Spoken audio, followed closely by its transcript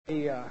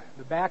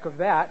The back of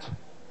that,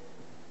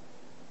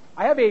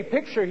 I have a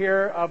picture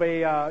here of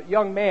a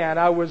young man.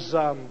 I was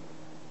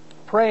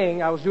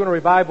praying. I was doing a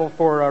revival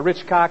for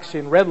Rich Cox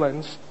in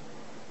Redlands,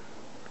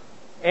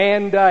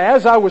 and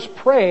as I was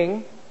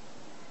praying,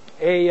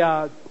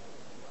 I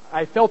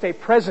felt a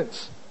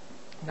presence,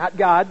 not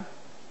God,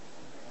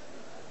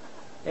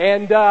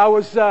 and I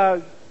was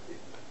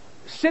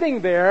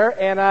sitting there,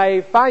 and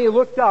I finally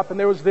looked up, and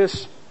there was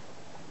this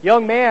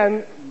young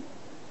man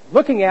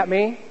looking at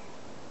me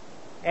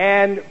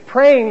and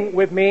praying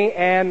with me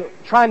and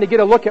trying to get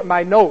a look at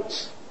my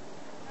notes.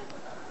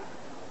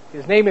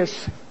 His name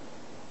is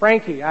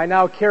Frankie. I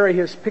now carry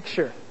his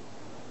picture.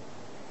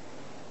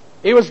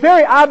 It was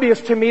very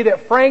obvious to me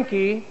that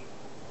Frankie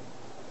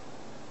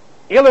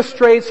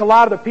illustrates a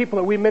lot of the people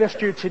that we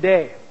minister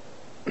today.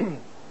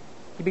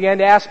 He began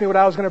to ask me what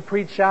I was going to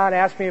preach on,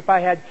 asked me if I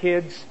had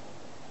kids,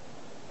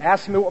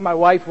 asked me what my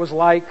wife was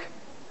like.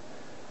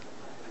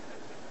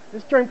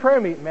 This is during prayer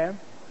meeting, man.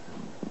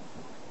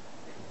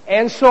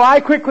 And so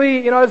I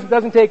quickly, it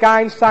doesn't take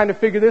Einstein to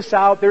figure this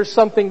out. There's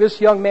something this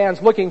young man's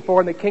looking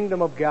for in the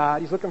kingdom of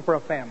God. He's looking for a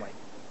family.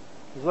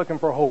 He's looking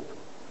for hope.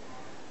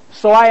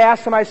 So I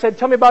asked him, I said,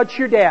 tell me about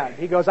your dad.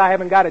 He goes, I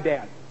haven't got a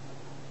dad.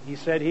 He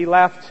said he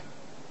left,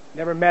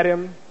 never met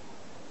him.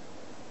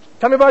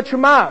 Tell me about your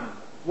mom.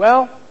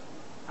 Well,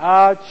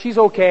 she's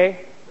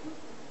okay.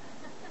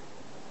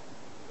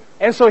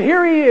 And so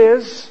here he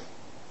is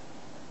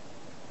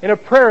in a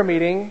prayer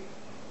meeting.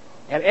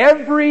 And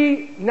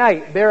every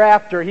night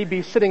thereafter, he'd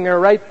be sitting there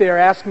right there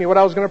asking me what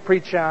I was going to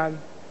preach on.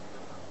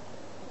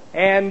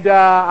 And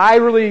I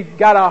really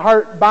got a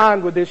heart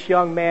bond with this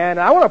young man.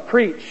 I want to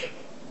preach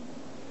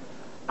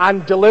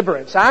on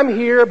deliverance. I'm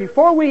here.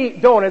 Before we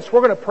eat donuts, we're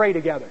going to pray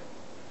together.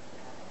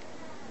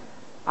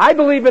 I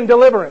believe in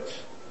deliverance.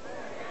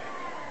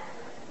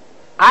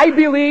 I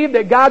believe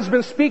that God's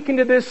been speaking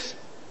to this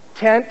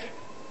tent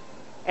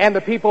and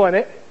the people in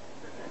it.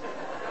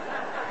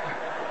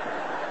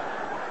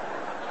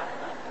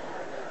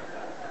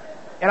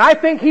 And I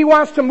think He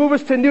wants to move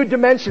us to new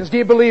dimensions. Do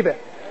you believe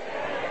it?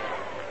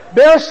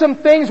 There are some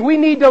things we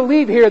need to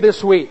leave here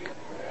this week.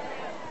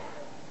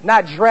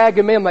 Not drag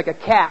them in like a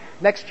cat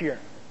next year.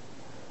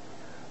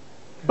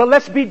 But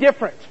let's be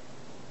different.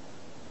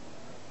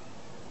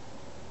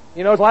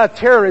 There's a lot of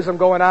terrorism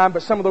going on,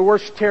 but some of the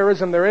worst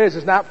terrorism there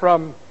is not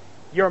from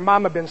your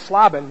mama been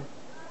slobbing.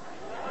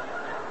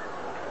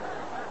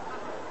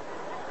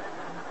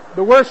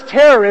 The worst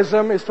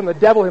terrorism is from the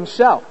devil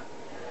himself.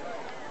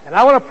 And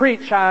I want to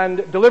preach on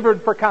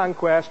Delivered for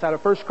Conquest out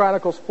of 1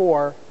 Chronicles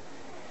 4.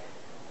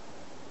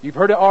 You've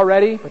heard it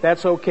already, but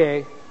that's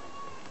okay.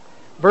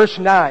 Verse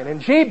 9.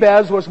 And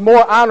Jabez was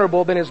more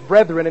honorable than his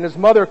brethren, and his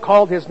mother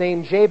called his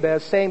name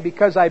Jabez, saying,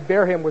 because I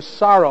bear him with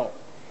sorrow.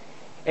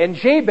 And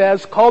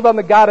Jabez called on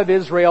the God of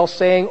Israel,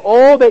 saying,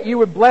 oh, that you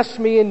would bless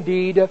me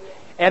indeed,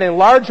 and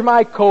enlarge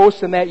my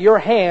coast, and that your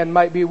hand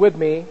might be with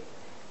me,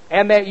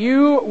 and that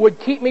you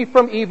would keep me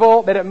from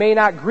evil, that it may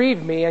not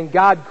grieve me. And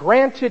God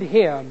granted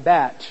him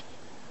that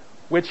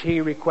which he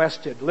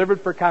requested.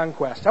 Delivered for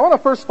Conquest. I want to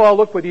first of all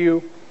look with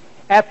you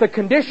at the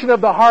condition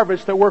of the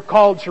harvest that we're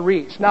called to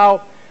reach.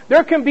 Now,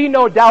 there can be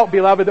no doubt,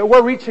 beloved, that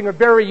we're reaching a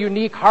very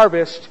unique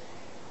harvest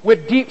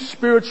with deep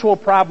spiritual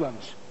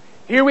problems.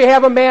 Here we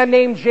have a man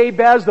named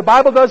Jabez. The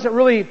Bible doesn't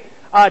really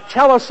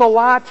tell us a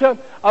lot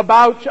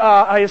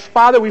about his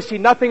father. We see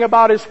nothing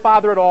about his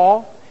father at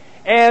all.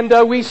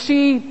 And we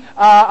see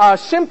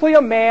simply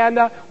a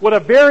man with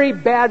a very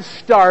bad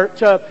start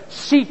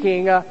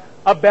seeking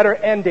a better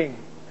ending.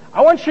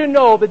 I want you to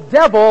know the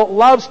devil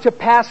loves to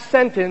pass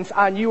sentence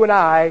on you and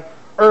I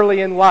early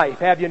in life.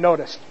 Have you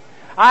noticed?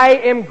 I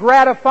am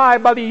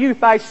gratified by the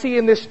youth I see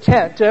in this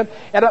tent,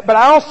 but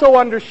I also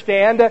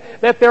understand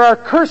that there are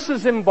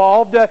curses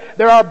involved,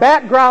 there are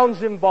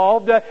backgrounds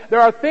involved, there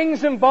are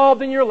things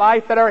involved in your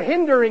life that are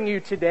hindering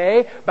you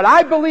today, but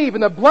I believe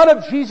in the blood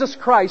of Jesus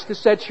Christ to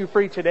set you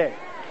free today.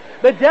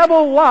 The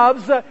devil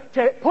loves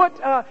to put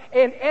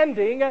an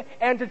ending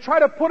and to try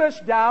to put us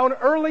down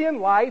early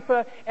in life,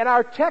 and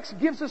our text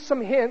gives us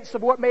some hints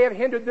of what may have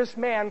hindered this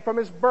man from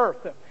his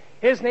birth.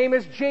 His name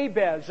is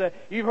Jabez.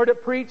 You've heard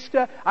it preached.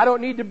 I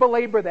don't need to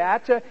belabor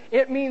that.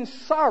 It means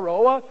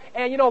sorrow.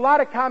 And a lot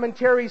of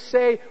commentaries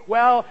say,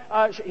 well,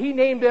 she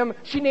named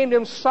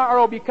him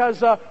sorrow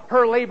because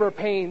her labor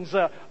pains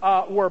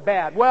were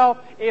bad. Well,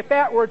 if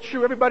that were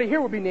true, everybody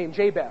here would be named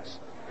Jabez.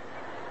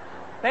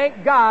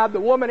 Thank God the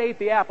woman ate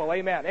the apple.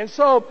 Amen. And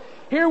so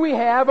here we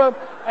have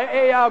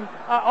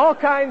all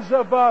kinds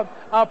of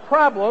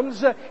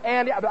problems,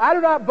 and I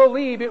do not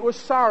believe it was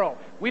sorrow.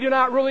 We do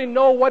not really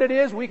know what it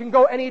is. We can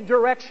go any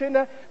direction.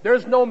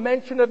 There's no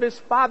mention of his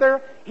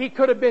father. He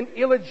could have been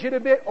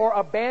illegitimate or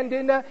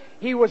abandoned.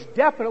 He was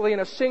definitely in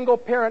a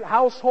single-parent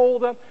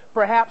household.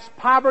 Perhaps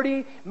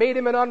poverty made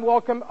him an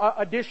unwelcome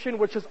addition,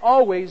 which is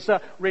always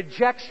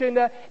rejection.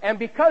 And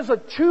because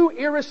of two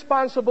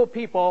irresponsible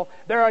people,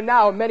 there are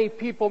now many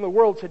people in the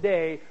world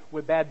today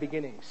with bad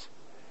beginnings.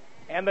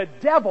 And the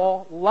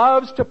devil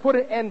loves to put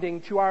an ending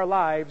to our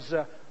lives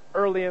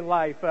early in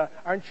life.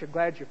 Aren't you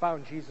glad you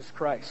found Jesus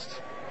Christ?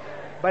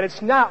 but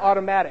it's not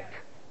automatic.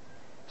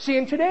 See,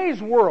 in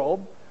today's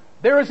world,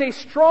 there is a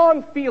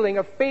strong feeling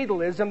of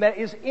fatalism that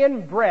is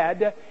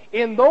inbred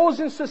in those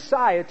in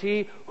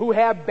society who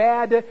have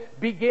bad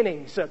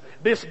beginnings.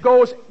 This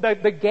goes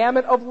the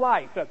gamut of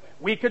life.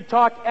 We could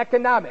talk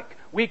economic.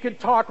 We could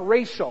talk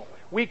racial.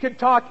 We could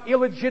talk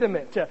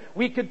illegitimate.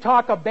 We could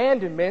talk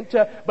abandonment.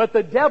 But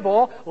the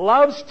devil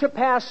loves to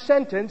pass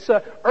sentence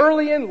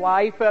early in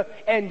life,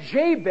 and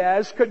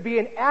Jabez could be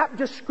an apt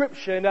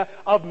description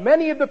of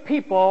many of the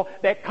people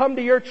that come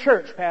to your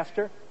church,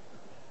 Pastor.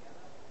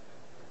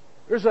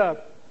 There's an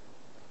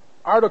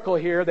article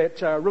here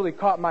that really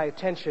caught my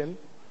attention.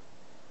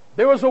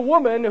 There was a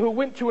woman who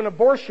went to an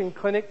abortion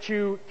clinic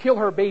to kill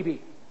her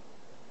baby.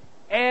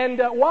 And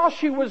while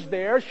she was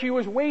there, she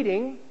was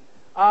waiting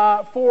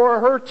for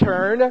her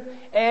turn.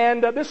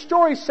 And this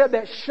story said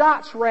that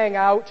shots rang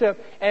out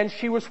and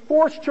she was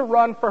forced to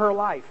run for her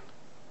life.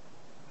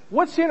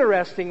 What's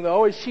interesting,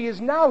 though, is she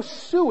is now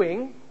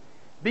suing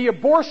the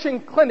abortion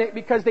clinic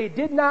because they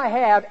did not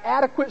have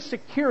adequate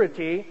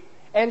security,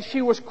 and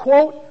she was,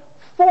 quote,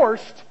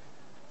 forced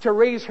to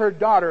raise her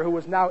daughter, who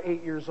was now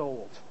 8 years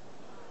old.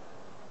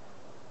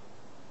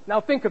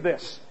 Now think of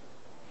this.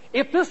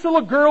 If this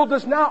little girl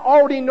does not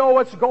already know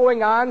what's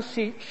going on,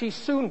 she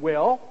soon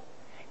will.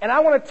 And I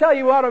want to tell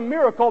you, without a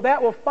miracle,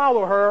 that will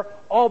follow her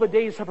all the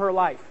days of her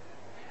life.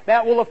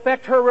 That will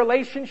affect her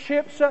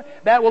relationships.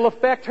 That will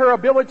affect her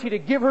ability to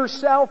give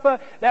herself.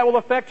 That will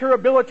affect her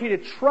ability to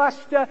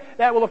trust.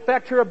 That will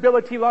affect her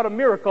ability, without a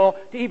miracle,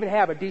 to even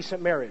have a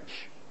decent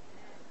marriage.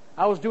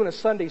 I was doing a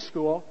Sunday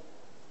school,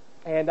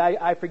 and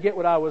I forget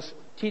what I was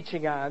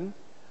teaching on.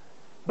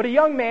 But a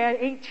young man,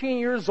 18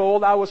 years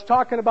old, I was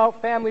talking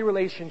about family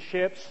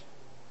relationships,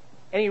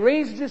 and he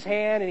raised his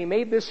hand and he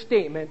made this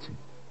statement.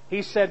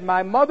 He said,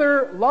 "My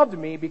mother loved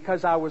me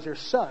because I was her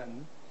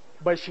son,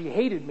 but she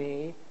hated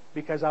me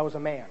because I was a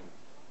man."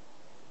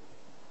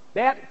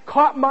 That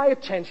caught my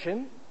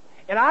attention,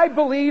 and I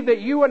believe that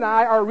you and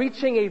I are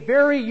reaching a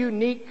very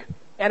unique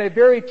and a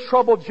very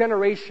troubled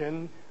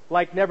generation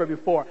like never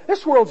before.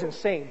 This world's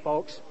insane,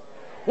 folks.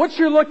 What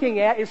you're looking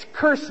at is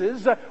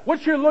curses.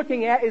 What you're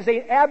looking at is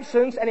an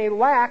absence and a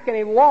lack and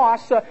a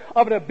loss of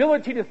an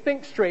ability to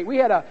think straight. We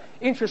had an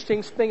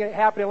interesting thing that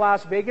happened in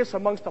Las Vegas,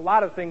 amongst a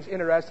lot of things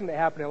interesting that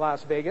happened in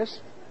Las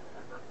Vegas.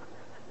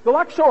 The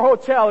Luxor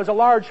Hotel is a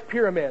large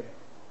pyramid.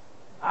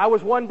 I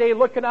was one day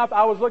looking up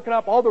all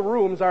the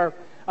rooms they're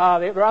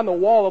on the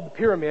wall of the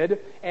pyramid,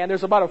 and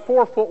there's about a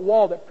 4-foot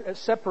wall that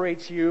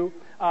separates you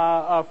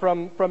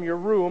from your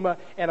room,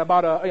 and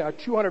about a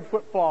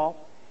 200-foot fall.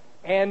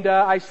 And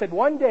I said,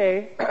 one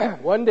day,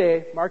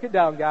 mark it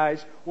down,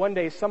 guys, one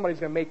day somebody's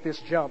going to make this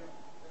jump.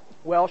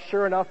 Well,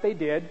 sure enough, they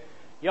did.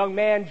 Young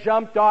man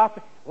jumped off,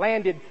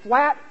 landed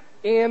flat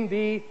in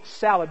the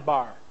salad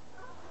bar.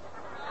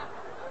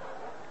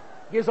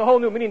 Gives a whole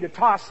new meaning to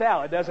toss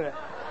salad, doesn't it?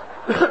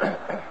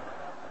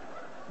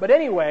 But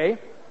anyway,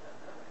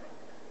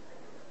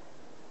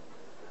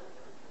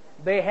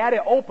 they had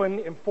it open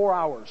in 4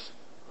 hours.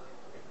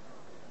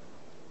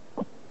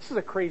 This is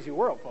a crazy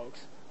world,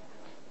 folks.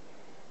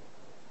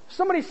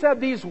 Somebody said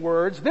these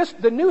words: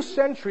 the new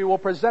century will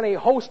present a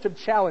host of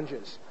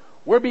challenges.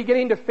 We're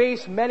beginning to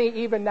face many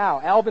even now.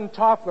 Alvin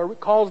Toffler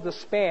calls the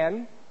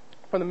span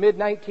from the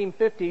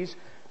mid-1950s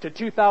to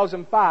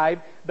 2005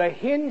 the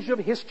hinge of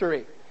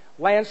history.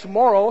 Lance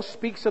Morrow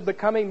speaks of the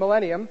coming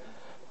millennium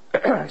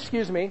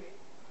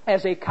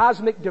as a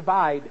cosmic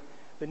divide.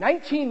 The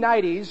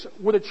 1990s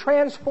were the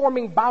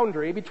transforming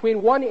boundary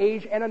between one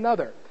age and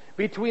another,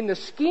 between the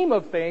scheme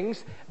of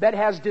things that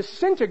has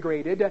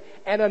disintegrated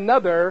and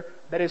another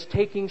that is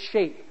taking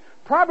shape.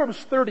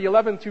 Proverbs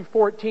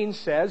 30:11-14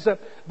 says,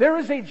 "There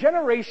is a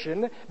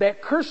generation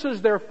that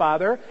curses their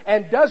father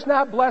and does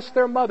not bless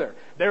their mother.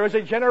 There is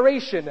a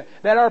generation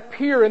that are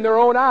pure in their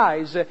own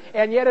eyes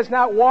and yet is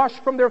not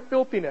washed from their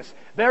filthiness.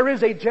 There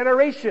is a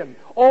generation,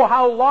 oh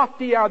how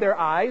lofty are their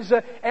eyes,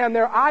 and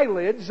their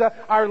eyelids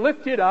are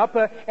lifted up."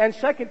 And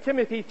 2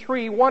 Timothy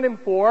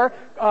 3:1-4,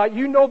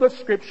 you know the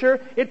scripture.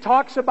 It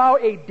talks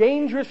about a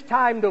dangerous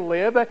time to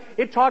live.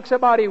 It talks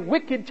about a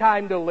wicked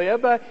time to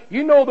live.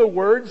 You know the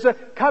words: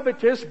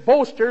 covetous,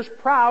 boasters,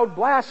 proud,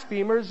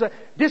 blasphemers,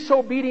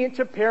 disobedient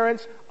to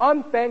parents,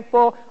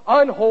 unthankful,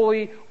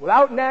 unholy,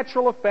 without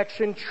natural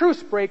affection,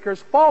 truce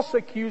breakers, false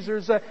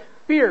accusers,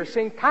 fierce,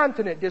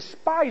 incontinent,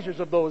 despisers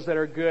of those that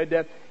are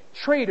good,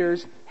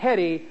 traitors,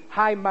 heady,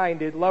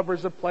 high-minded,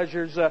 lovers of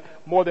pleasures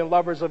more than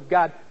lovers of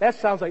God. That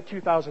sounds like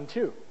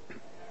 2002.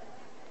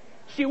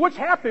 See, what's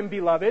happened,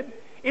 beloved,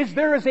 is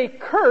there is a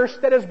curse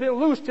that has been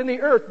loosed in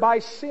the earth by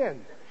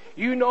sin.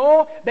 You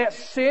know that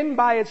sin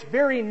by its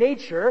very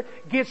nature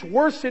gets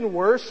worse and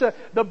worse.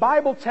 The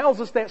Bible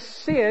tells us that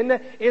sin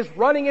is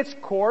running its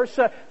course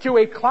to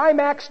a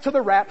climax to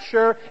the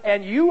rapture,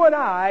 and you and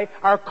I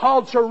are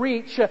called to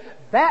reach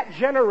that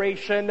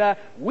generation.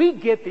 We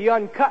get the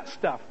uncut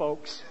stuff,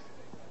 folks.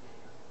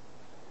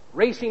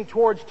 Racing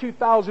towards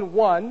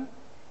 2001,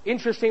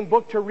 interesting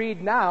book to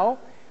read now.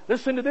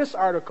 Listen to this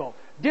article.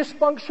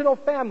 Dysfunctional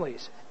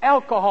families,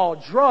 alcohol,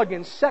 drug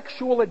and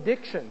sexual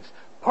addictions,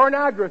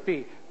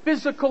 pornography,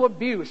 Physical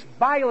abuse,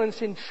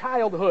 violence in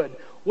childhood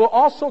will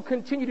also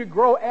continue to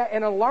grow at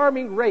an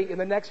alarming rate in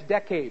the next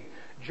decade.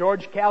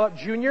 George Gallup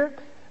Jr.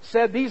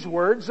 said these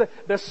words,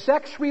 "The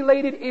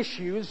sex-related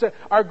issues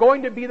are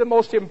going to be the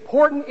most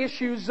important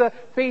issues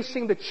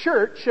facing the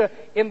church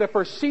in the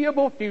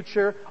foreseeable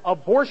future.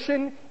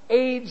 Abortion,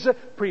 AIDS,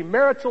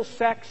 premarital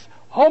sex,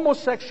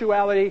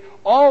 homosexuality,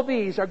 all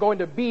these are going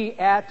to be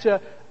at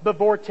the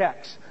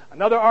vortex."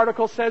 Another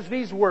article says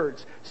these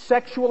words,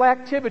 "Sexual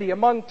activity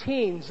among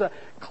teens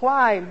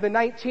climbed in the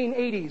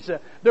 1980s.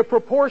 The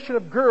proportion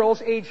of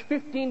girls aged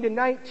 15 to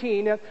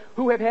 19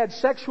 who have had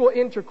sexual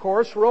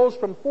intercourse rose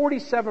from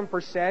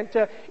 47%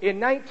 in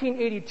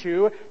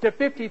 1982 to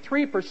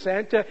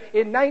 53%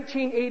 in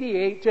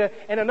 1988.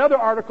 And another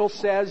article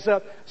says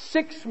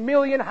 6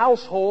 million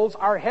households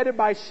are headed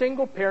by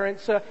single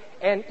parents,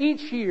 and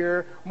each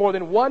year more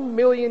than 1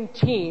 million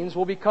teens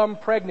will become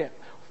pregnant.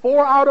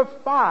 4 out of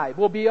 5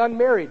 will be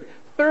unmarried.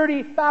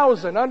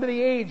 30,000 under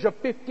the age of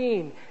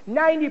 15.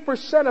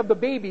 90% of the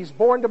babies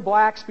born to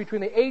blacks between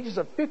the ages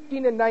of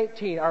 15 and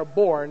 19 are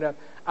born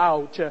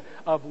out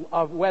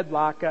of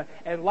wedlock."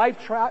 And Life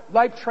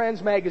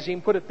Trans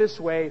magazine put it this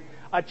way,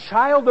 "A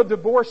child of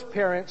divorced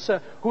parents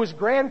whose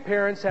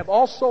grandparents have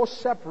also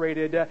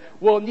separated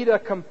will need a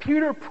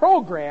computer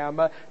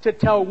program to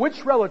tell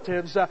which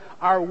relatives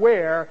are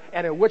where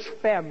and in which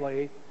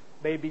family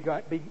they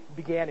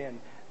began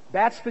in."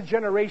 That's the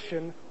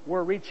generation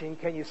we're reaching.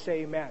 Can you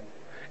say amen?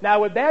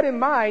 Now, with that in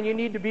mind, you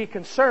need to be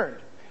concerned,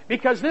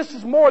 because this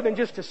is more than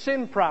just a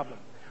sin problem.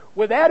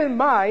 With that in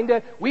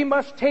mind, we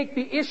must take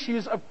the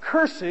issues of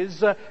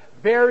curses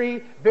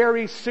very,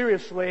 very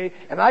seriously.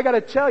 And I got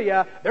to tell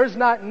you, there's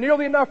not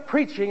nearly enough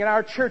preaching in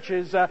our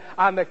churches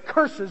on the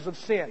curses of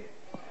sin.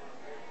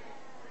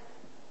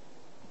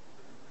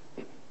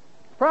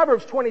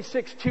 Proverbs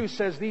 26:2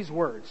 says these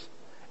words,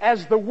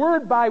 "As the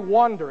word by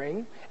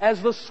wandering,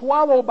 as the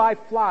swallow by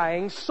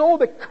flying, so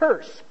the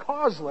curse,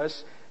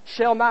 causeless,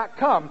 shall not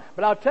come."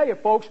 But I'll tell you,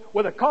 folks,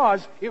 with a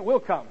cause, it will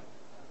come.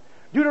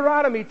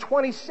 Deuteronomy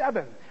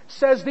 27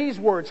 says these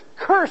words,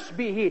 "Cursed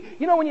be he."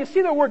 You know, when you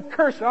see the word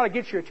curse, it ought to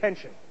get your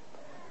attention.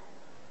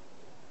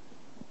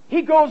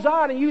 He goes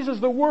on and uses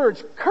the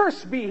words,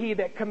 "Cursed be he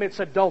that commits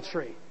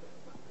adultery."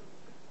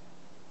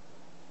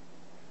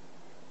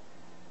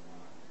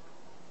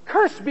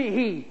 "Cursed be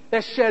he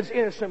that sheds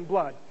innocent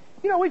blood."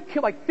 You know, we've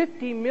killed like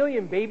 50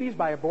 million babies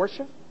by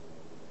abortion.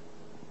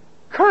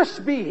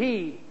 "Cursed be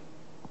he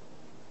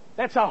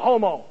that's a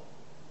homo."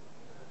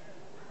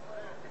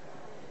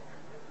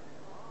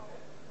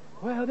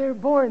 Well, they're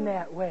born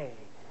that way.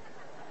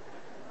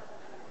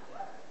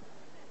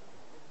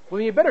 Well,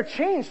 you better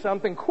change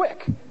something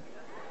quick.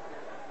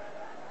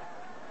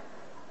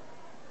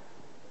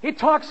 It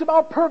talks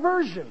about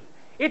perversion.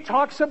 It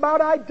talks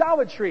about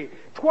idolatry.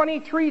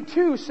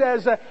 23:2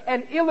 says,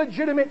 "An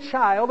illegitimate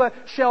child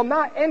shall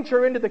not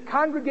enter into the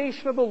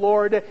congregation of the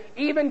Lord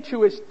even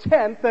to his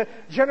 10th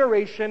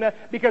generation."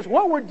 Because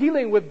what we're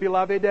dealing with,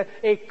 beloved,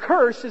 a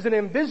curse is an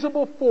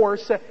invisible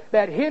force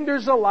that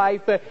hinders a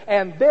life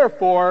and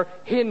therefore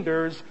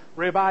hinders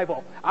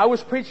revival. I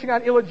was preaching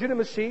on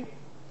illegitimacy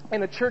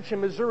in a church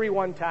in Missouri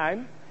one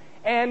time.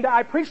 And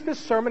I preached this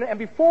sermon, and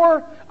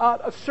before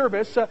a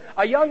service,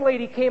 a young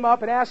lady came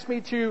up and asked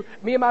me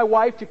and my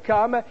wife to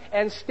come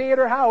and stay at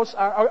her house,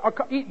 or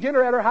eat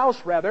dinner at her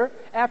house, rather,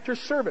 after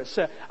service.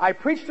 I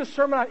preached a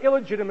sermon on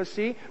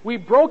illegitimacy. We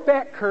broke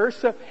that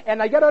curse,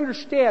 and I got to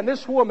understand,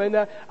 this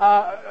woman,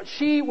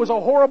 she was a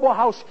horrible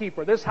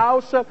housekeeper. This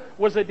house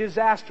was a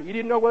disaster. You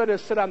didn't know whether to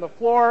sit on the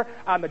floor,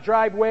 on the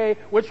driveway,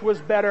 which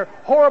was better.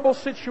 Horrible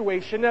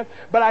situation.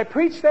 But I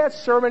preached that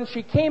sermon.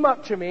 She came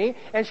up to me,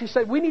 and she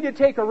said, "We need to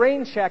take a rain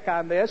check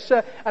on this,"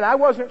 and I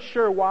wasn't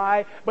sure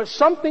why, but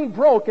something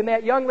broke in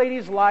that young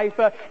lady's life,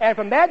 and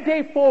from that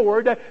day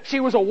forward,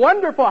 she was a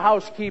wonderful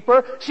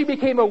housekeeper. She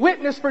became a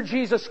witness for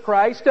Jesus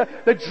Christ.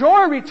 The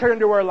joy returned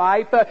to her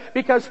life,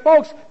 because,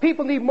 folks,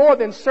 people need more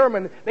than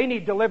sermon. They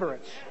need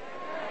deliverance.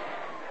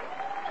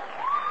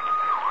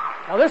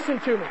 Now listen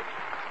to me.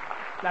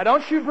 Now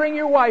don't you bring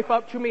your wife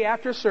up to me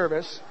after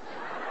service.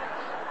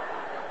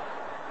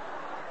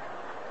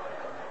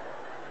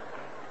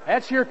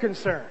 That's your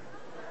concern.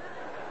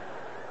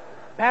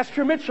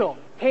 Pastor Mitchell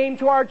came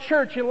to our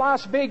church in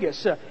Las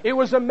Vegas. It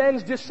was a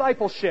men's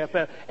discipleship.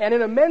 And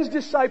in a men's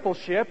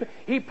discipleship,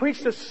 he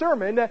preached a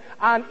sermon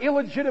on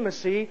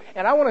illegitimacy.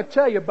 And I want to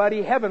tell you,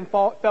 buddy, heaven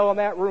fell in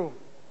that room.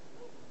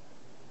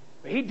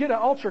 He did an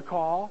altar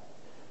call.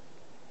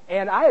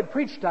 And I had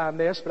preached on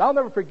this, but I'll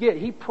never forget.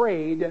 He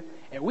prayed,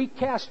 and we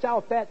cast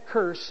out that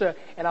curse.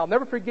 And I'll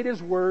never forget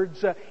his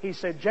words. He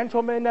said,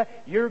 "Gentlemen,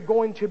 you're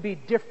going to be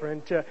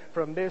different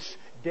from this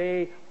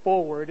day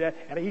forward."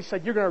 And he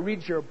said, "You're going to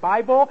read your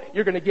Bible.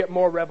 You're going to get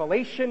more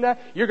revelation.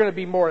 You're going to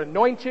be more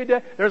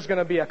anointed. There's going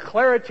to be a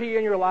clarity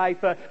in your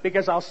life."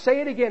 Because I'll say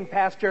it again,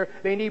 Pastor,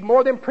 they need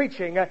more than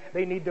preaching.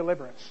 They need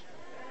deliverance.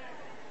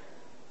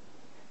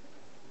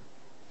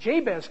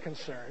 Jabez's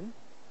concern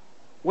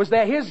was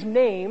that his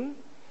name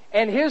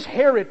and his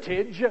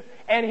heritage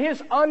and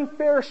his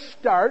unfair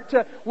start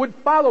would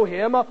follow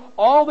him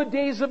all the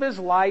days of his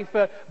life,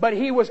 but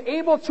he was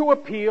able to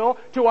appeal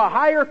to a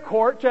higher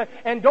court.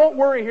 And don't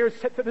worry here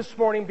this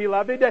morning,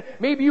 beloved.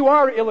 Maybe you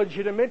are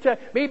illegitimate.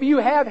 Maybe you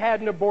have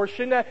had an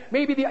abortion.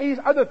 Maybe these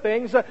other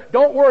things.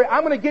 Don't worry.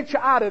 I'm going to get you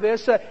out of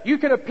this. You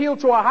can appeal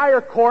to a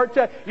higher court.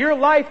 Your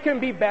life can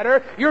be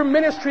better. Your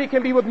ministry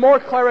can be with more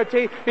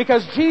clarity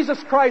because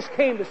Jesus Christ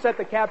came to set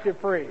the captive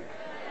free.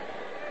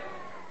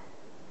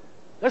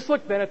 Let's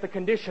look then at the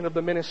condition of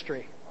the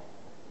ministry.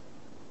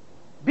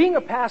 Being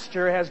a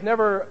pastor has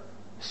never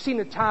seen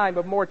a time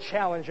of more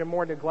challenge and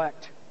more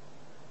neglect.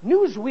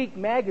 Newsweek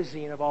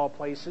magazine, of all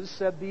places,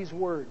 said these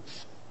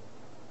words: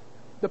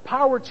 "The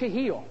power to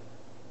heal.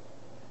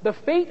 The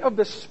fate of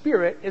the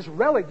Spirit is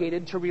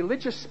relegated to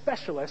religious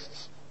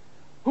specialists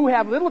who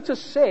have little to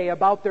say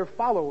about their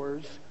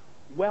followers'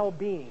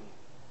 well-being."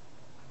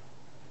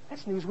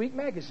 That's Newsweek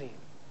magazine.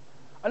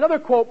 Another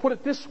quote put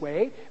it this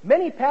way: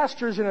 "Many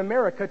pastors in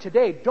America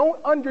today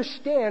don't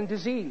understand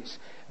disease.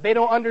 They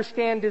don't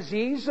understand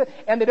disease,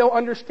 and they don't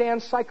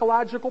understand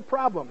psychological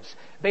problems.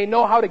 They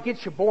know how to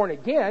get you born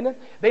again.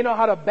 They know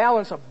how to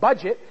balance a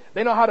budget.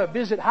 They know how to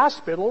visit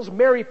hospitals,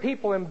 marry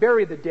people, and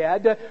bury the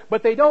dead.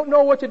 But they don't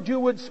know what to do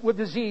with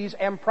disease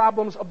and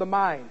problems of the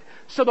mind.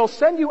 So they'll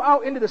send you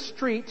out into the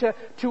street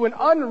to an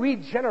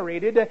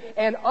unregenerated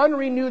and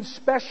unrenewed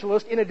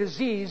specialist in a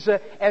disease,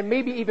 and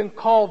maybe even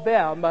call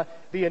them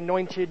the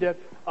anointed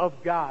of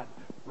God."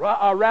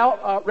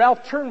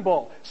 Ralph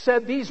Turnbull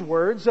said these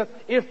words: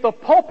 "If the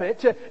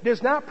pulpit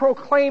does not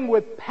proclaim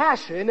with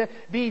passion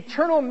the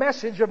eternal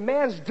message of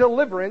man's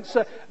deliverance,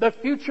 the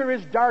future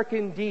is dark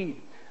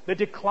indeed. The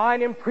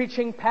decline in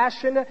preaching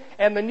passion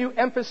and the new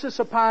emphasis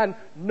upon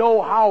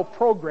know-how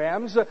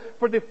programs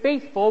for the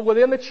faithful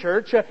within the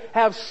church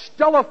have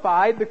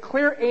stultified the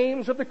clear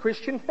aims of the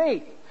Christian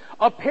faith.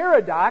 A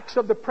paradox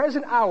of the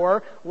present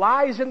hour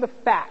lies in the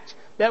fact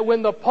that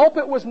when the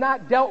pulpit was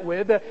not dealt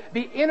with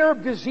the inner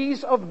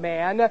disease of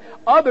man,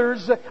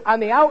 others on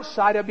the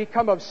outside have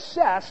become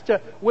obsessed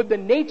with the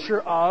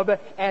nature of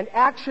and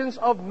actions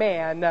of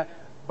man,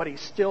 but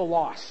he's still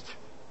lost."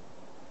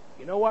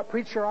 You know what,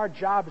 preacher? Our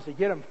job is to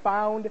get him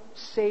found,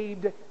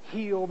 saved,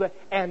 healed,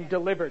 and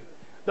delivered.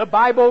 The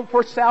Bible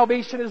for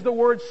salvation is the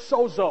word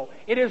sozo.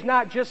 It does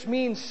not just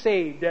mean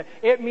saved.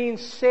 It means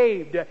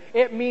saved.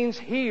 It means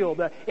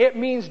healed. It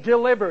means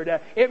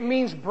delivered. It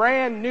means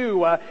brand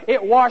new.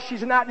 It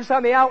washes not just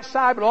on the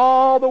outside, but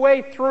all the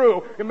way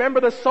through.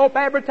 Remember the soap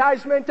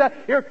advertisement?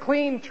 You're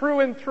clean through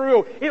and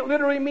through. It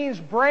literally means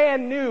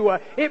brand new.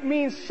 It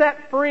means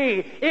set free.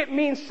 It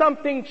means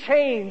something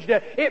changed.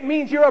 It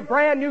means you're a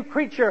brand new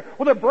creature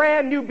with a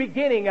brand new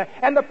beginning,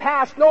 and the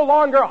past no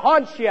longer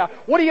haunts you.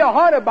 What are you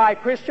haunted by,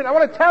 Christian? I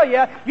want to tell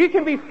you, you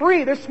can be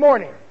free this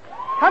morning.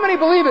 How many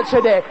believe it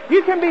today?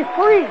 You can be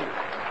free.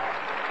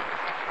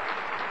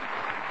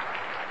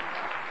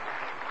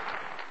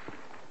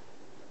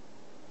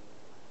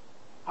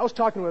 I was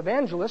talking to an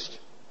evangelist.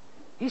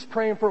 He's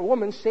praying for a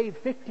woman saved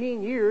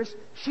 15 years.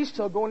 She's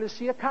still going to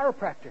see a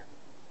chiropractor.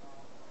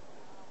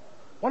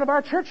 One of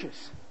our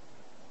churches.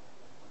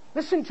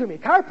 Listen to me.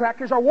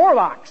 Chiropractors are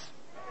warlocks.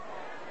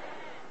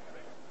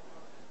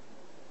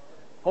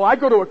 Oh, I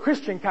go to a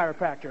Christian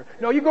chiropractor.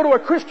 No, you go to a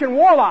Christian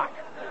warlock.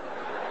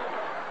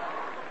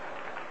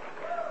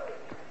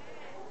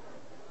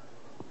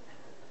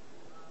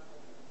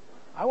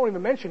 I won't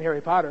even mention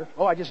Harry Potter.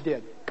 Oh, I just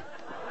did.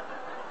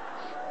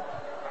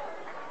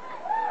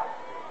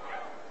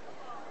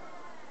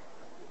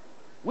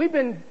 We've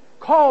been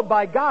called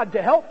by God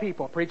to help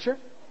people, preacher.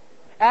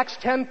 Acts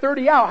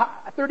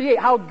 10:38,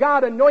 how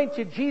God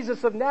anointed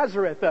Jesus of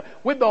Nazareth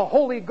with the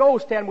Holy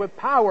Ghost and with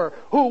power,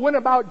 who went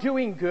about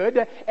doing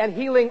good and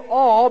healing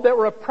all that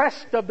were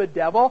oppressed of the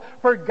devil,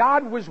 for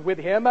God was with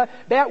him.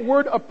 That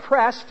word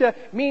oppressed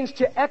means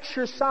to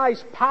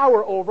exercise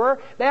power over.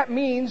 That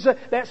means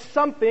that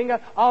something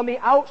on the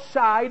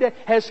outside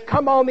has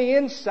come on the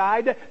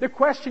inside. The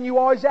question you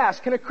always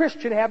ask, can a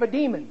Christian have a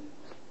demon?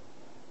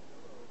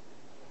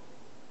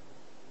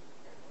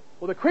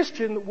 Well, the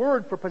Christian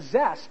word for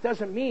possessed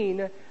doesn't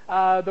mean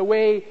the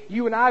way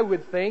you and I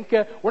would think.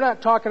 We're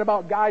not talking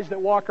about guys that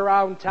walk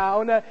around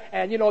town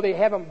and, they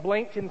haven't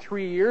blinked in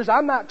 3 years.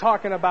 I'm not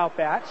talking about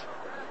that.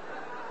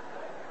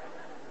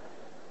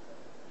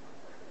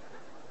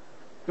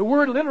 The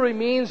word literally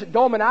means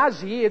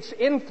dominazi. It's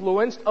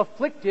influenced,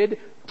 afflicted,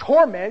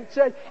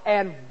 tormented,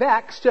 and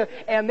vexed.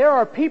 And there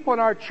are people in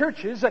our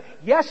churches,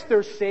 yes,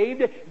 they're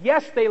saved,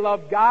 yes, they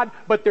love God,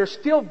 but they're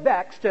still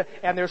vexed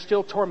and they're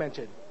still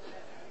tormented.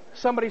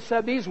 Somebody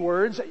said these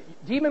words: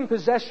 demon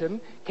possession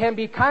can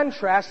be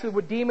contrasted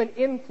with demon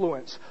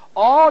influence.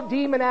 All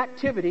demon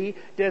activity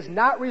does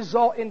not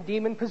result in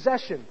demon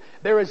possession.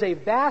 There is a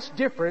vast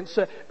difference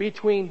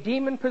between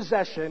demon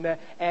possession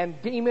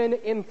and demon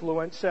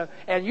influence.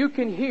 And you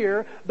can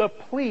hear the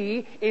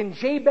plea in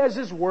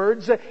Jabez's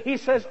words. He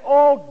says,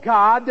 "Oh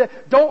God,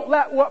 don't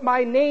let what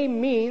my name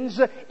means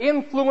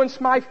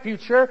influence my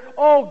future.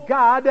 Oh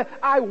God,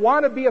 I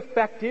want to be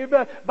effective,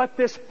 but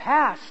this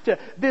past,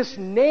 this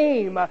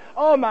name,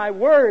 Oh my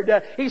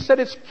word. He said,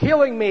 it's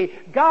killing me.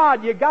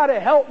 God, you got to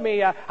help me.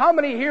 How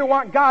many here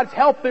want God's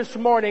help this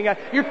morning?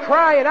 You're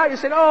crying out. You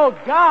said, oh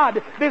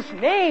God, this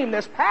name,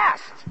 this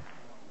past.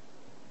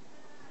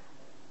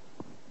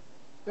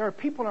 There are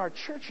people in our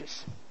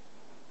churches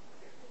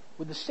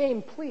with the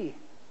same plea.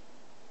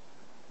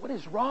 What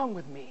is wrong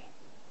with me?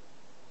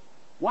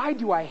 Why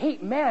do I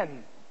hate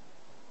men?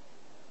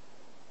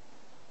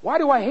 Why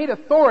do I hate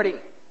authority?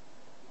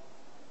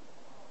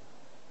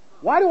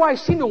 Why do I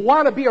seem to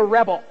want to be a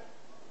rebel?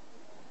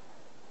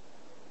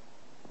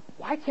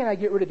 Why can't I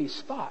get rid of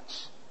these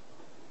thoughts,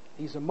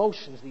 these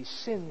emotions, these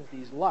sins,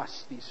 these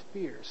lusts, these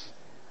fears?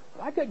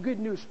 Well, I've got good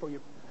news for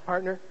you,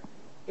 partner.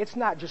 It's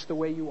not just the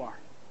way you are.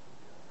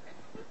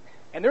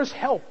 And there's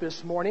help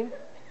this morning.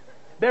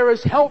 There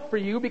is help for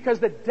you because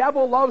the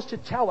devil loves to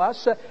tell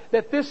us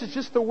that this is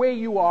just the way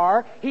you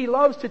are. He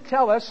loves to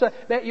tell us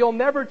that you'll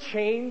never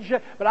change.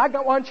 But I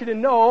want you to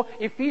know,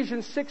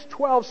 Ephesians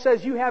 6:12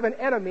 says you have an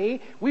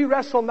enemy. We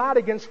wrestle not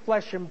against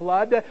flesh and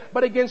blood,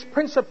 but against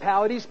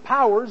principalities,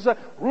 powers,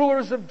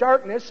 rulers of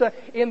darkness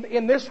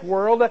in this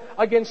world,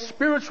 against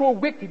spiritual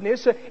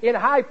wickedness in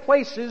high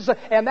places.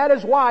 And that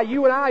is why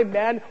you and I,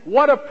 men,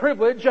 what a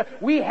privilege.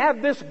 We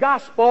have this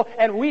gospel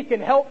and we can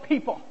help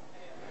people.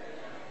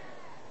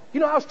 You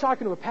know, I was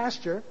talking to a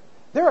pastor.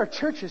 There are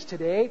churches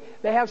today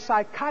that have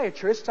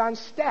psychiatrists on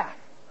staff.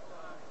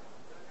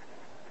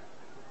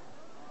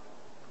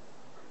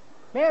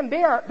 Man,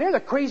 they're the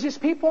craziest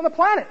people on the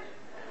planet.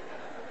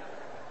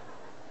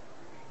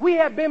 We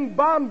have been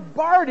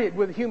bombarded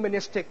with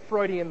humanistic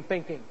Freudian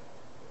thinking.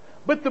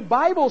 But the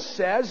Bible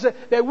says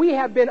that we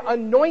have been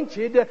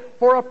anointed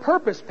for a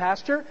purpose,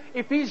 Pastor.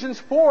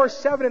 Ephesians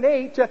 4:7 and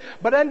 8.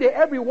 But unto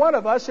every one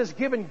of us is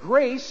given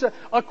grace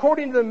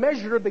according to the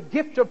measure of the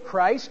gift of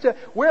Christ.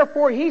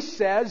 Wherefore he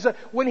says,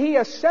 when he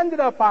ascended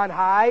up on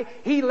high,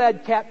 he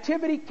led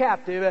captivity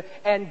captive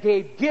and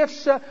gave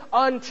gifts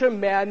unto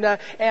men.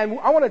 And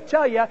I want to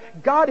tell you,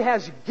 God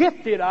has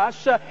gifted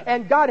us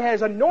and God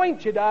has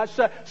anointed us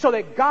so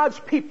that God's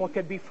people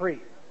can be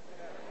free.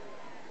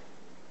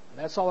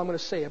 That's all I'm going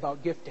to say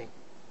about gifting.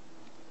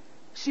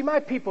 See,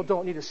 my people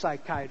don't need a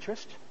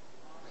psychiatrist.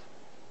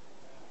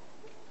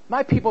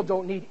 My people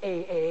don't need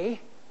AA.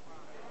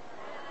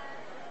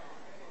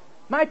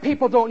 My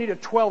people don't need a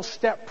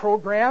 12-step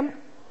program.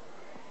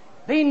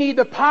 They need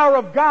the power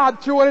of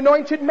God through an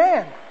anointed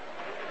man.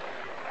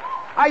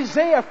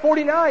 Isaiah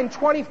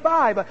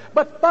 49:25.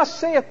 But thus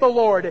saith the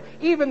Lord,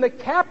 even the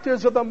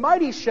captives of the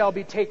mighty shall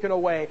be taken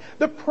away.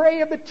 The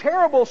prey of the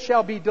terrible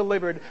shall be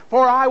delivered.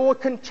 For I will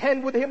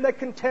contend with him that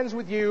contends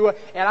with you,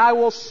 and I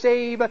will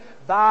save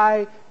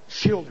thy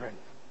children.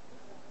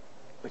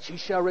 But ye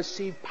shall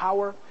receive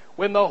power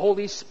when the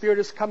Holy Spirit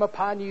has come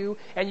upon you,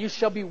 and you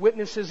shall be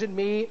witnesses to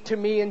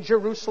me in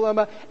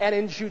Jerusalem and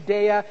in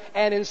Judea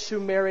and in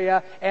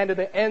Samaria and to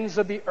the ends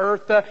of the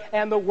earth.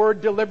 And the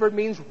word delivered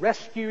means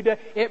rescued.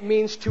 It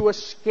means to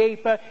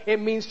escape.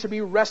 It means to be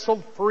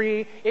wrestled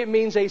free. It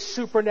means a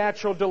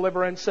supernatural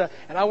deliverance.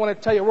 And I want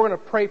to tell you, we're going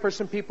to pray for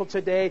some people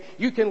today.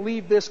 You can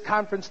leave this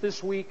conference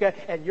this week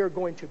and you're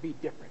going to be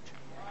different.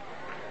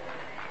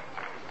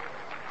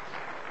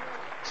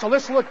 So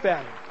let's look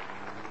then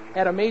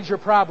at a major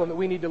problem that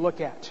we need to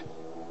look at.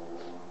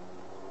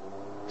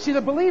 See, the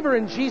believer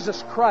in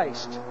Jesus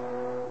Christ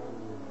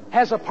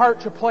has a part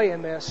to play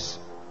in this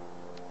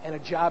and a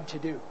job to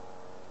do.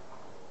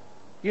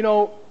 You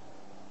know,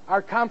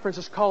 our conference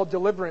is called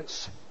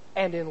Deliverance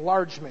and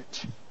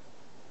Enlargement.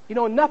 You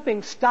know,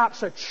 nothing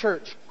stops a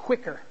church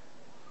quicker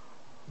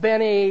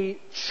than a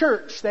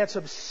church that's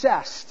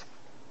obsessed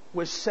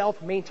with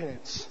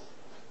self-maintenance.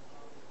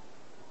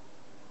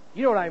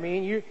 You know what I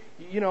mean?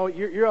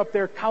 You're up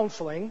there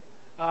counseling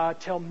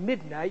till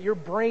midnight. You're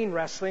brain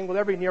wrestling with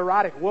every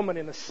neurotic woman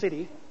in the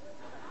city.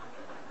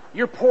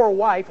 Your poor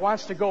wife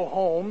wants to go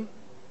home.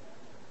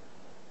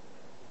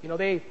 You know,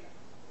 they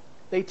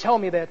tell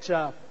me that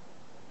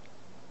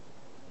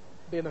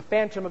in the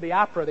Phantom of the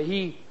Opera that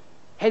he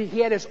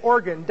had his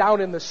organ down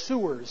in the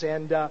sewers,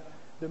 and the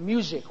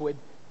music would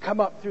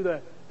come up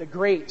through the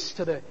grates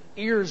to the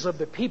ears of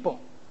the people.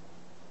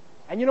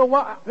 And you know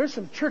what? There's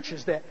some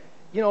churches that,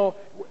 you know,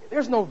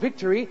 there's no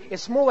victory.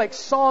 It's more like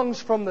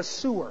songs from the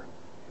sewer.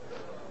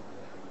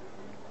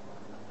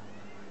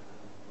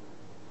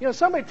 You know,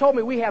 somebody told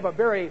me we have a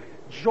very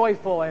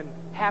joyful and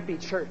happy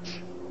church.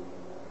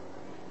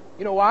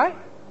 You know why?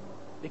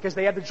 Because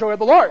they have the joy of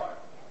the Lord.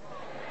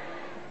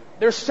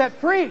 They're set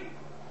free.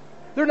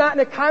 They're not in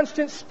a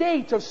constant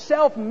state of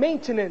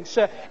self-maintenance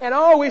and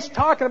always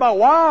talking about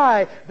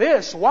why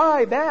this,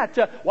 why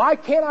that, why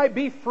can't I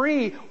be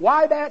free,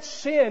 why that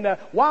sin,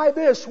 why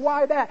this,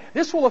 why that.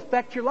 This will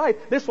affect your life.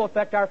 This will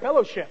affect our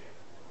fellowship.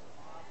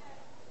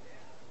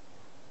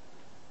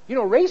 You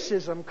know,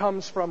 racism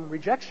comes from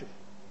rejection.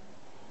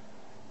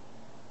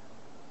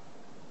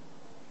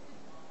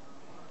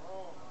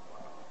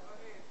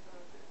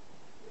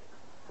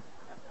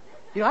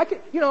 I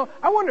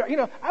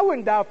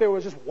wouldn't doubt there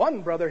was just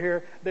one brother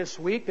here this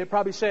week that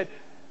probably said,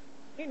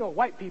 ain't no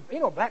white people,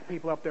 ain't no black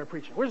people up there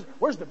preaching.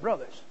 Where's the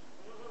brothers?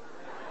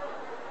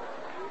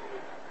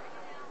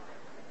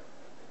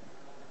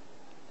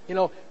 You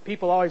know,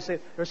 people always say,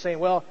 they're saying,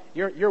 well,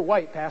 you're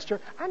white,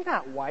 Pastor. I'm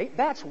not white.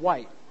 That's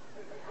white.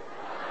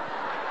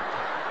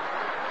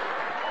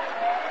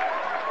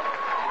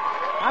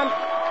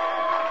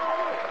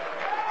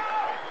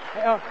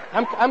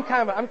 I'm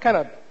kind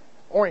of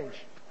orange.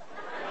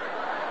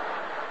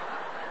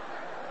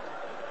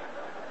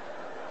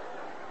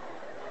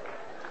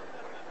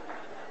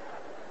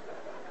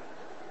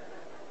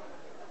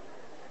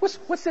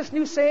 What's this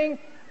new saying?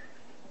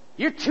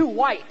 You're too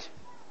white.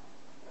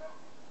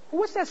 Well,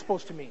 what's that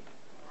supposed to mean?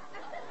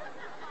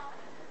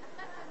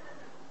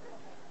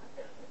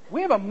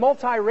 We have a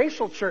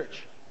multiracial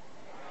church.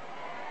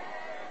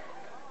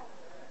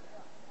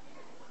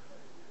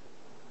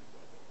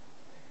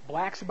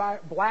 Black, by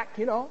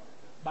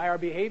our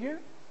behavior.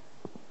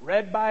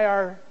 Red by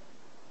our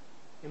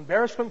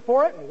embarrassment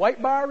for it. And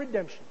white by our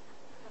redemption.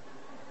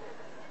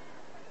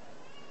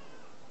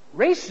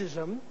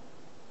 Racism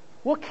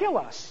will kill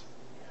us.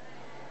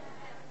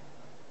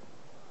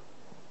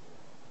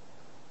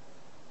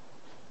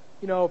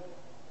 You know,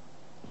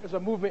 there's a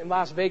movement in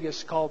Las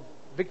Vegas called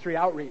Victory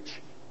Outreach.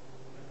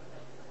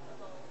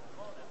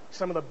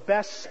 Some of the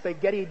best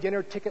spaghetti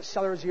dinner ticket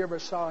sellers you ever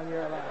saw in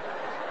your life.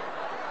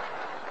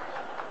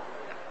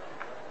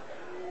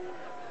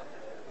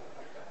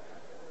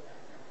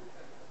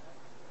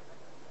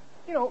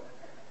 You know,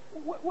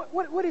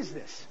 what is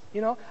this?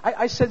 You know,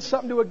 I said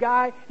something to a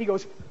guy. He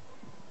goes,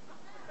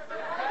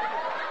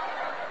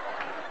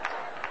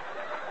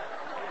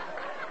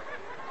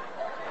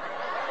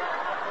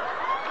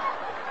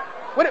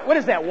 What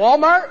is that,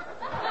 Walmart?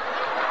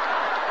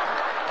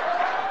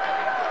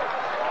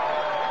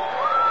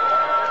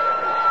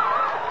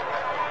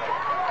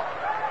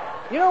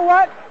 You know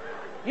what?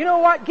 You know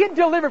what? Get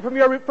delivered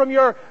from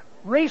your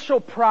racial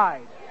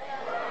pride.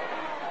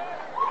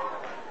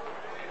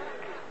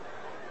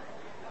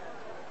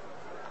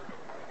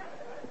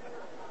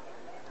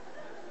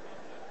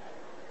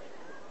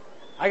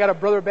 I got a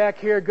brother back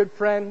here, a good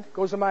friend,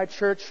 goes to my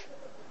church,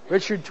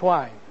 Richard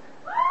Duane.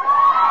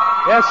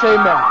 Yes,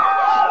 amen.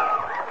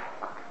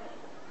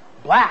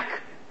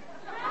 Black.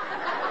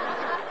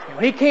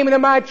 When he came into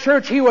my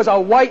church, he was a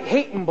white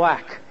hating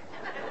black.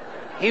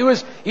 He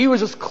was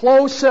as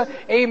close,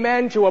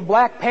 amen, to a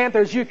Black Panther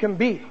as you can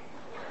be.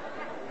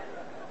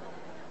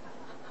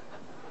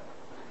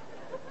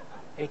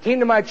 And he came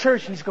to my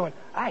church, and he's going,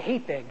 I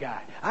hate that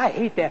guy. I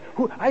hate that.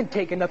 I ain't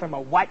taking nothing from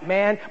a white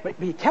man, but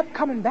he kept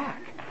coming back.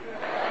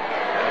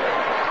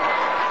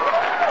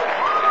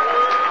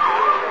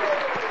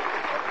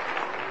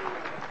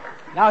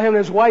 Now him and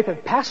his wife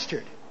have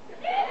pastored.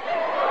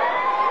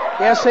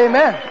 Yes,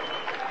 amen.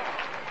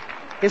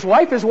 His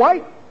wife is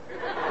white.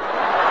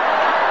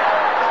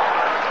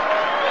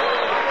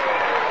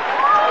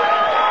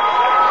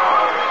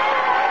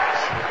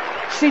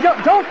 See,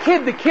 don't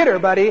kid the kidder,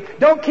 buddy.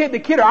 Don't kid the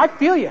kidder. I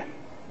feel you.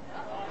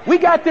 We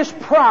got this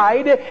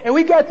pride and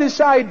we got this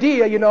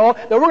idea, you know,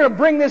 that we're going to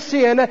bring this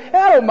in.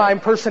 I don't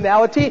mind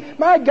personality.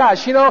 My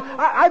gosh, you know,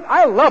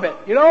 I love it,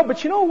 you know.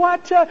 But you know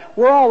what?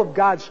 We're all of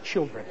God's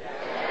children.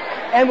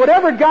 And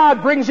whatever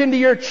God brings into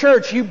your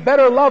church, you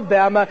better love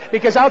them,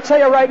 because I'll tell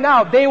you right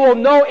now, they will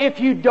know if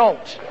you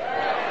don't.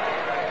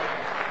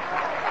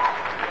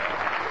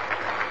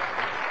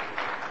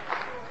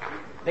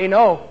 They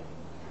know.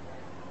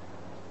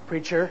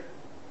 Preacher,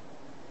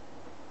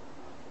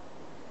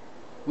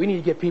 we need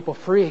to get people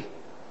free.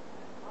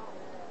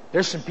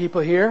 There's some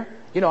people here.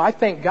 You know, I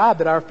thank God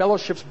that our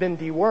fellowship's been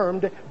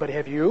dewormed, but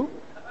have you?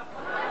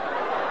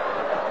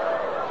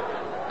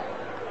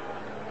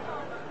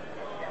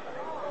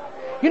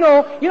 You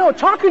know,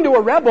 talking to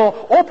a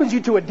rebel opens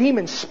you to a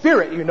demon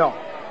spirit, you know.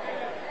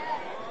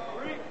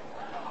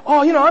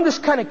 Oh, you know, I'm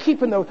just kind of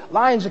keeping the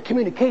lines of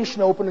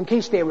communication open in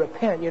case they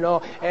repent, you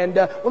know. And,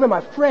 well, they're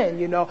my friend,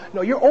 you know.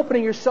 No, you're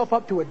opening yourself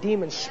up to a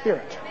demon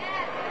spirit.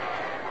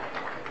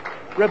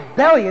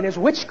 Rebellion is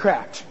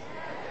witchcraft.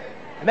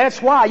 And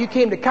that's why you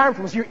came to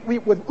conference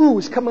with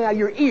ooze coming out of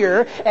your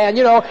ear, and,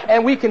 you know,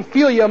 and we can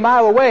feel you a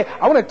mile away.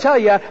 I want to tell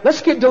you,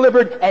 let's get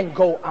delivered and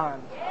go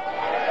on.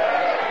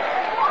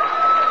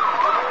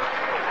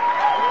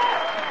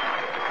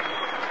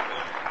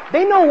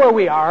 They know where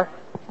we are.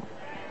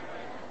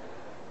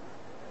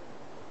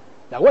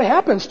 Now, what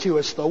happens to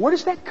us, though? Where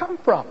does that come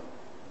from?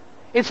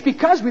 It's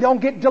because we don't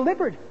get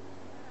delivered.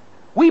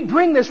 We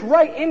bring this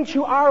right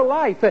into our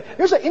life.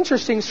 There's an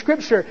interesting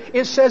scripture.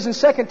 It says in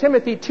 2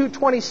 Timothy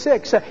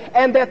 2:26,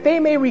 and that they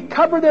may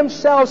recover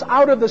themselves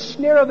out of the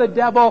snare of the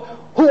devil,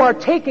 who are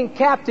taken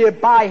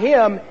captive by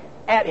him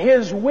at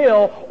his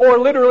will, or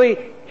literally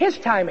his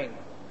timing.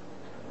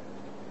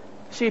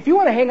 See, if you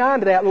want to hang on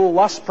to that little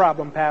lust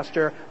problem,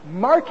 Pastor,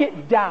 mark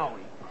it down.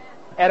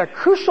 At a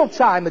crucial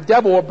time, the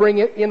devil will bring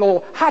in a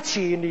little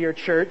hachi into your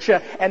church,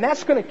 and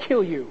that's going to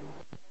kill you.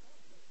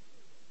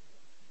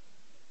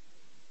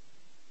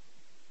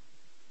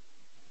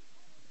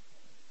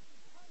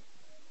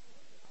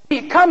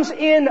 It comes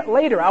in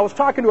later. I was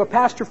talking to a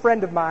pastor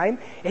friend of mine,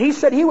 and he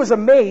said he was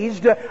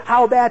amazed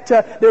how that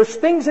there's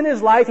things in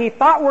his life he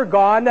thought were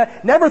gone,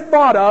 never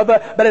thought of,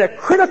 but at a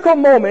critical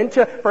moment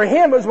for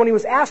him was when he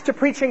was asked to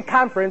preach in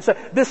conference,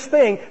 this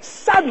thing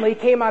suddenly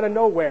came out of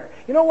nowhere.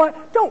 You know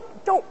what?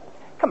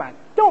 Come on.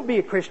 Don't be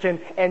a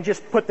Christian and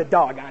just put the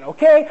dog on,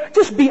 okay?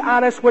 Just be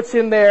honest what's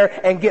in there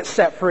and get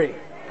set free.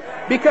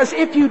 Because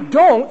if you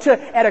don't,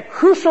 at a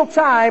crucial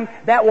time,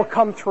 that will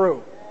come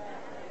true.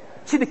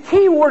 See, the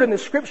key word in the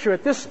Scripture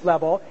at this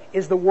level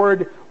is the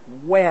word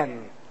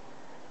when.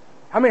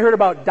 How many heard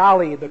about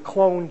Dolly, the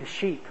cloned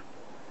sheep?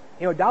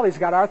 You know, Dolly's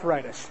got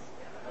arthritis.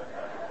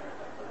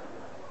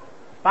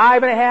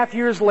 5.5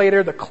 years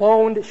later, the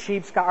cloned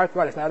sheep's got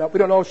arthritis. Now, we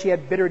don't know if she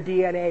had bitter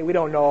DNA. We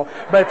don't know.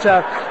 But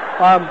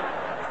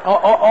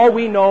all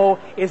we know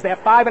is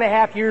that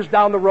 5.5 years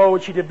down the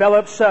road, she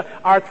develops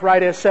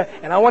arthritis.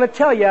 And I want to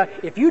tell you,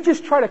 if you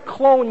just try to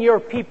clone your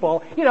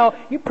people, you know,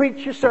 you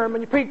preach your sermon,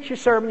 you preach your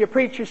sermon, you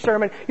preach your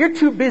sermon. You're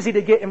too busy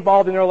to get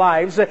involved in their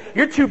lives.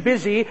 You're too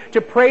busy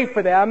to pray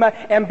for them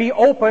and be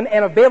open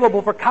and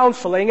available for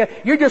counseling.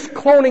 You're just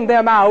cloning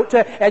them out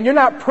and you're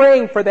not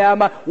praying for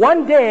them.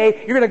 One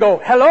day, you're going to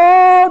go,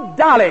 "Hello,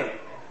 Dolly."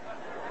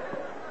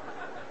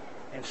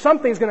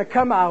 Something's going to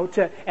come out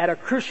at a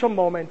crucial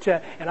moment.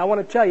 And I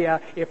want to tell you,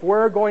 if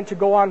we're going to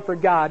go on for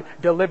God,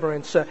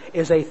 deliverance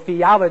is a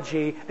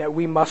theology that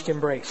we must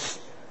embrace.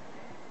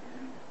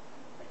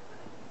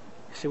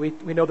 See,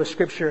 we know the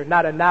Scripture,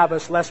 not a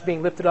novice, lest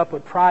being lifted up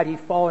with pride, he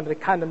fall into the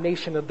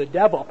condemnation of the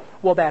devil.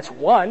 Well, that's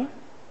one,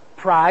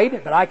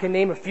 pride, but I can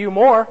name a few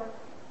more.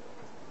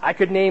 I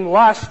could name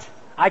lust.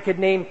 I could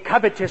name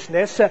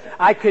covetousness.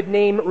 I could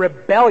name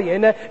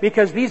rebellion,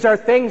 because these are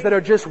things that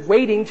are just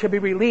waiting to be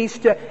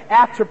released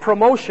after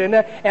promotion.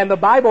 And the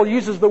Bible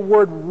uses the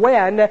word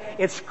when.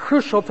 It's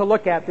crucial to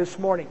look at this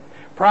morning.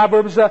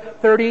 Proverbs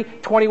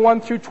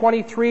 30:21 through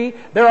 23.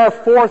 There are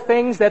 4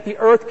 things that the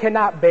earth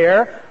cannot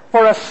bear.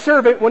 For a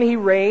servant when he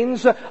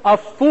reigns, a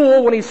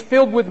fool when he's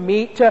filled with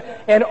meat,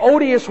 an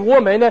odious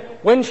woman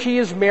when she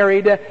is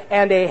married,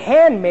 and a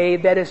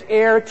handmaid that is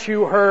heir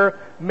to her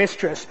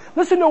mistress.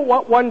 Listen to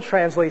what one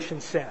translation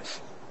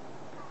says.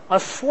 A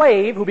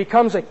slave who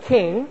becomes a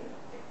king,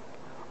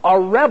 a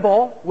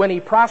rebel when he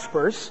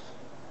prospers,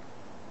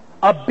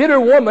 a bitter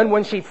woman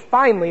when she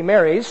finally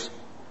marries,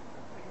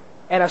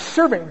 and a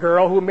servant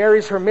girl who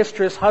marries her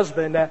mistress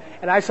husband.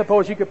 And I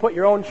suppose you could put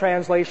your own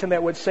translation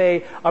that would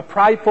say a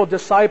prideful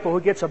disciple who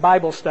gets a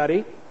Bible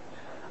study,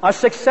 a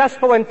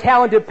successful and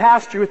talented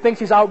pastor who thinks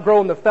he's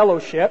outgrown the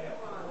fellowship,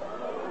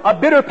 a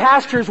bitter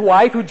pastor's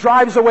wife who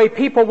drives away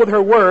people with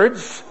her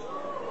words,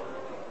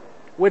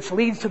 which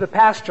leads to the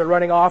pastor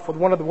running off with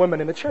one of the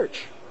women in the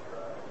church.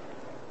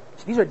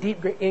 So these are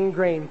deep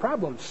ingrained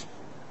problems.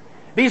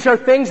 These are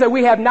things that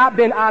we have not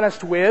been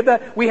honest with.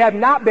 We have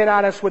not been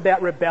honest with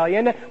that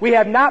rebellion. We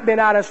have not been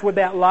honest with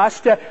that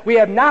lust. We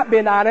have not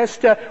been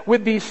honest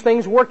with these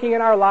things working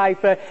in our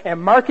life.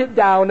 And mark it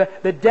down,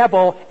 the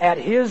devil at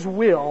his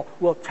will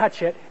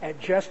touch it at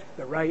just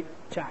the right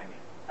time.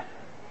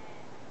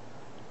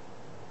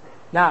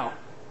 Now,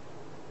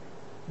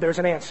 there's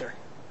an answer.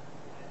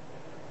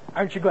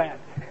 Aren't you glad?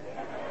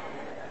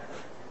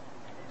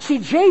 See,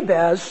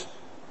 Jabez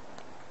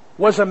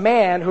was a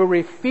man who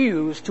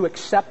refused to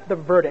accept the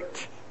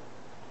verdict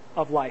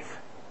of life.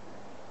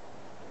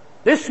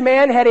 This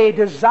man had a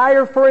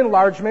desire for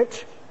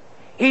enlargement.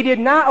 He did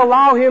not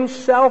allow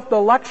himself the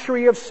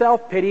luxury of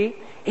self-pity.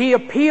 He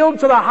appealed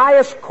to the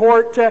highest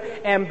court,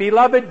 and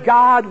beloved,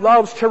 God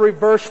loves to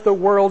reverse the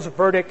world's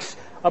verdicts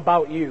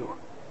about you.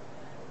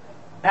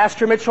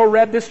 Pastor Mitchell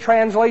read this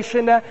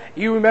translation.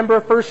 You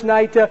remember first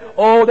night,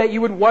 "Oh, that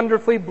you would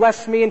wonderfully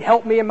bless me and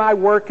help me in my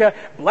work.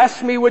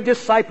 Bless me with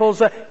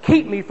disciples.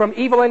 Keep me from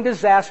evil and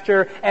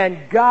disaster."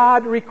 And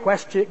God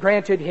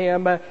granted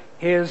him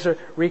his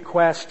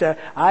request.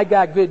 I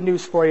got good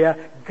news for you.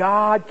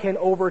 God can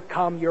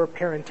overcome your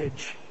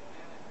parentage.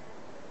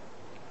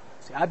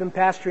 See, I've been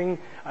pastoring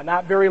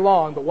not very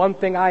long, but one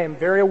thing I am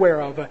very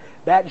aware of,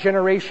 that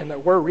generation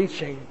that we're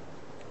reaching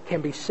can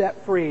be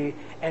set free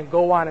and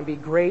go on and be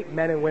great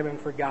men and women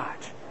for God.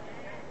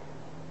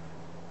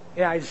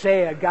 In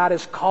Isaiah, God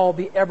is called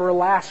the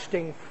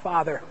everlasting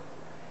Father.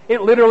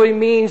 It literally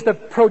means the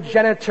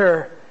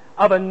progenitor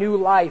of a new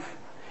life.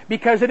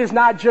 Because it is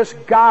not just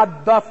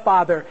God the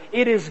Father,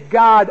 it is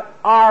God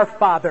our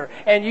Father.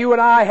 And you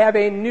and I have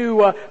a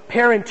new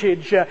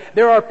parentage.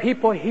 There are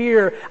people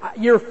here,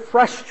 you're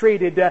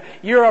frustrated.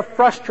 You're a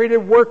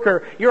frustrated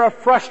worker. You're a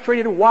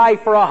frustrated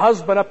wife or a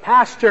husband, a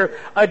pastor,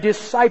 a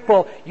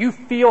disciple. You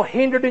feel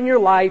hindered in your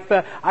life.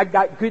 I've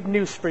got good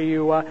news for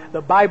you.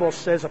 The Bible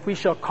says, if we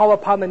shall call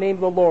upon the name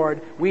of the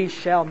Lord, we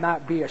shall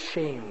not be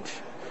ashamed.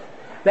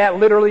 That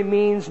literally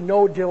means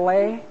no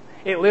delay.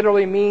 It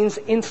literally means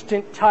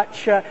instant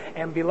touch.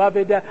 And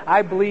beloved,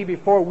 I believe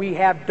before we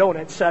have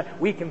donuts,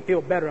 we can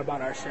feel better about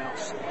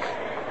ourselves.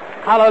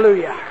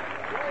 Hallelujah.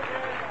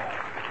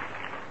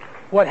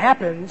 What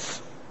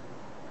happens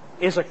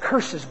is a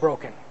curse is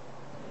broken.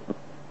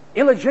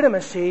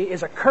 Illegitimacy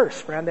is a curse,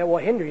 friend, that will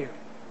hinder you.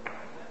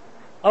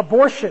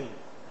 Abortion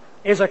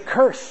is a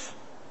curse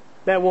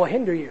that will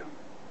hinder you.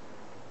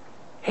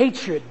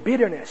 Hatred,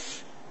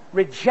 bitterness,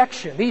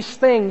 rejection, these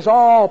things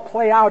all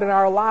play out in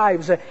our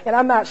lives. And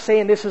I'm not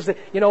saying this is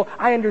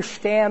I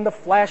understand the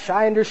flesh,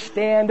 I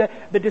understand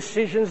the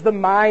decisions, the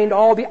mind,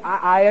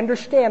 I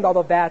understand all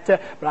of that,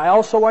 but I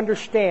also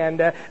understand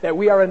that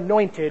we are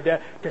anointed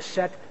to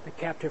set the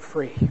captive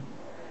free.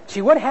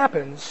 See, what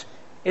happens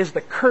is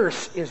the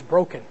curse is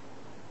broken.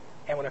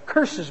 And when a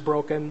curse is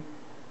broken,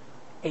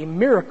 a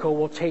miracle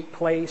will take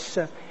place,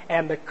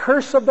 and the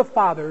curse of the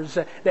fathers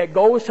that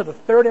goes to the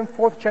third and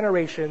fourth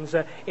generations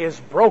is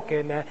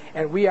broken,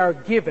 and we are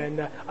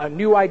given a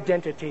new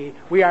identity.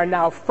 We are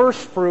now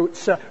first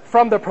fruits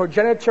from the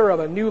progenitor of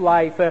a new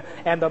life,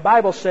 and the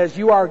Bible says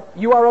you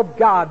are of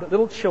God,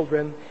 little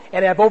children,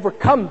 and have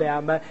overcome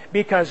them,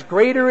 because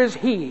greater is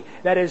He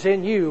that is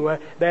in you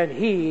than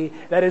he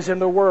that is in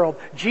the world.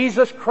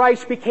 Jesus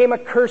Christ became a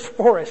curse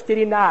for us, did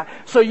He not?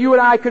 So you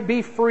and I could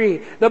be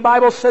free. The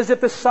Bible says,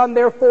 if the Son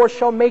therefore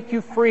shall make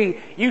you free,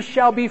 you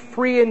shall be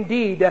free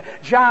indeed.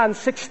 John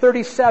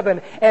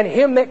 6:37, and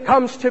him that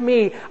comes to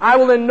me, I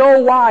will in no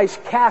wise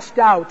cast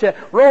out.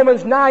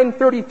 Romans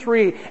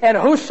 9:33, and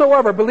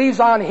whosoever believes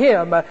on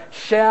Him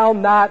shall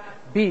not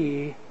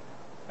be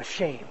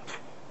ashamed.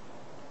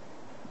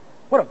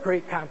 What a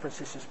great conference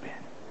this has been.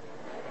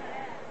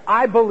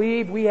 I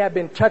believe we have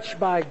been touched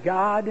by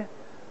God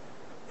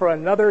for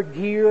another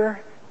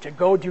year to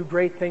go do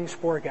great things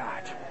for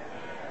God.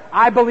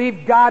 I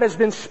believe God has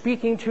been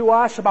speaking to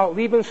us about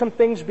leaving some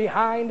things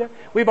behind.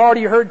 We've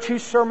already heard 2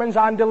 sermons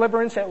on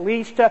deliverance at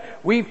least.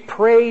 We've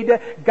prayed.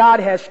 God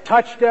has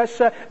touched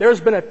us.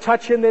 There's been a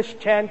touch in this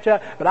tent.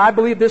 But I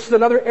believe this is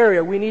another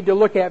area we need to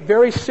look at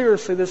very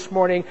seriously this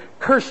morning.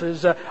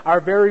 Curses are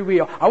very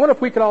real. I wonder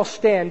if we could all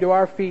stand to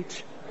our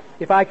feet.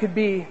 If I could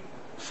be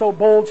so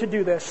bold to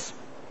do this.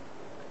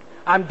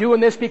 I'm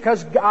doing this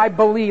because I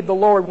believe the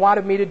Lord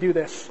wanted me to do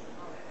this.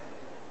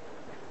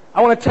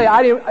 I want to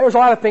tell you, there's a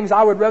lot of things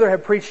I would rather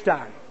have preached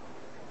on.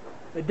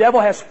 The devil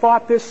has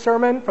fought this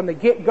sermon from the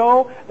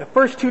get-go. The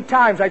first 2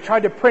 times I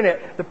tried to print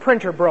it, the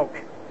printer broke.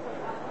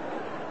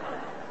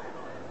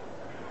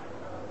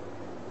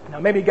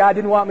 Now maybe God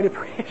didn't want me to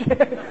preach it.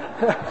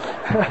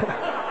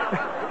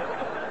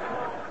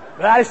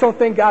 But I just don't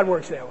think God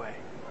works that way.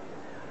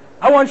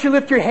 I want you to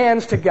lift your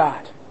hands to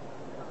God.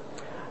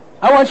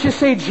 I want you to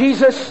say,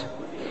 Jesus,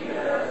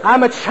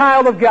 I'm a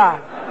child of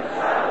God.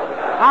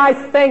 I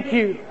thank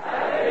you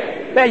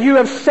that you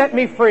have set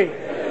me free.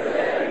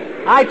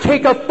 I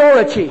take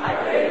authority.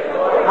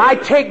 I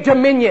take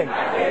dominion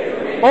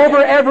over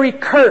every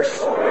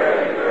curse,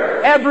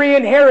 every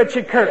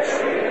inherited curse,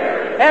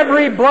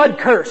 every blood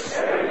curse,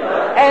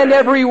 and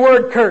every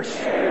word curse.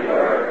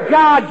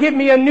 God, give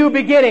me a new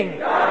beginning.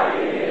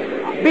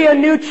 Be a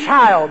new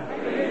child.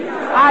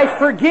 I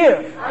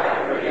forgive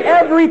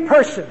every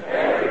person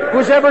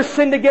who's ever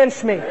sinned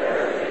against me.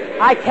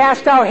 I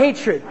cast out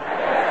hatred,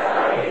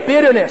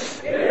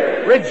 bitterness,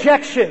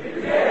 rejection,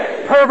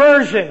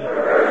 perversion,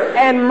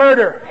 and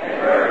murder.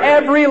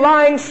 Every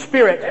lying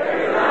spirit.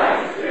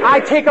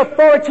 I take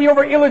authority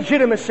over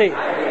illegitimacy.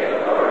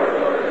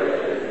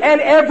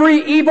 And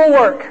every evil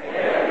work.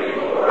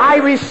 I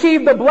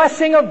receive the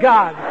blessing of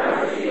God.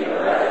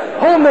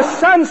 Whom the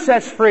Son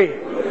sets free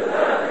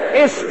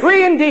is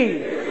free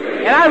indeed.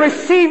 And I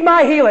receive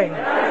my healing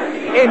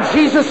in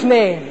Jesus'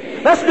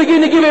 name. Let's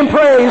begin to give Him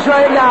praise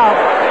right now.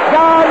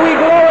 God,